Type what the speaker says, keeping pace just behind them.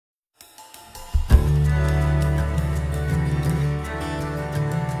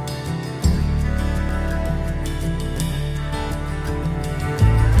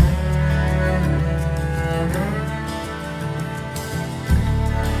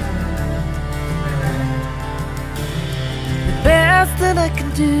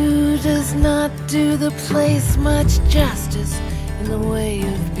dew does not do the place much justice in the way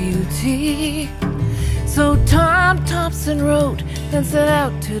of beauty. So Tom Thompson wrote and set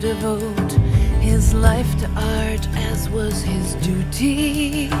out to devote his life to art as was his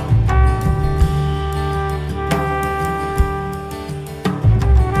duty.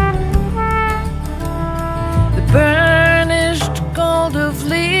 The burnished gold of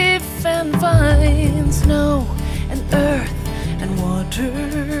leaf and vine, snow and earth and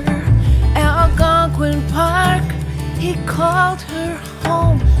water, Algonquin Park, he called her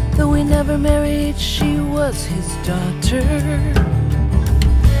home. Though he never married, she was his daughter.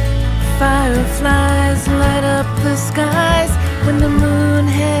 Fireflies light up the skies when the moon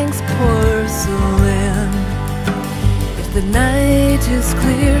hangs porcelain. If the night is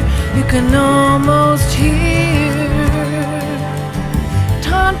clear, you can almost hear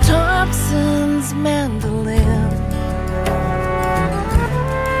Tom Thompson's mandolin.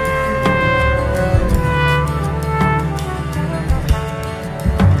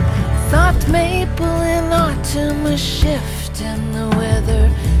 Maple in autumn, a shift in the weather,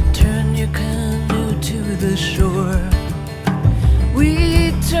 turn your canoe to the shore.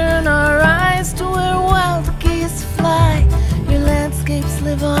 We turn our eyes to where wild geese fly, your landscapes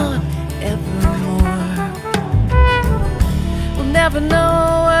live on evermore. We'll never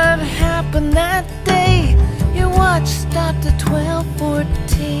know what happened that day. Your watch stopped at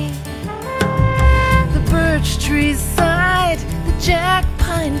 12:14. The birch trees sighed, the jack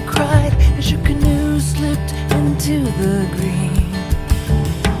pine cried as your canoe slipped into the green.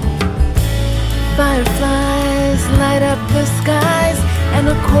 Fireflies light up the skies and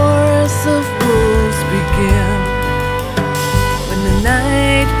a chorus of bulls begin. When the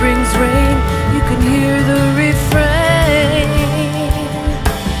night brings rain, you can hear the refrain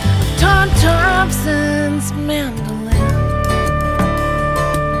of Tom Thompson's mandolin.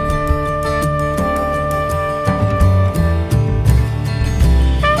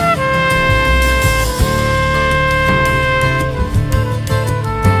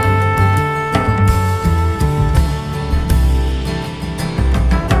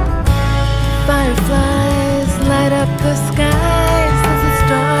 Fireflies light up the skies as the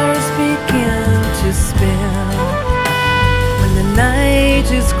stars begin to spin. When the night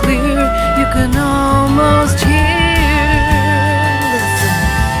is clear, you can almost hear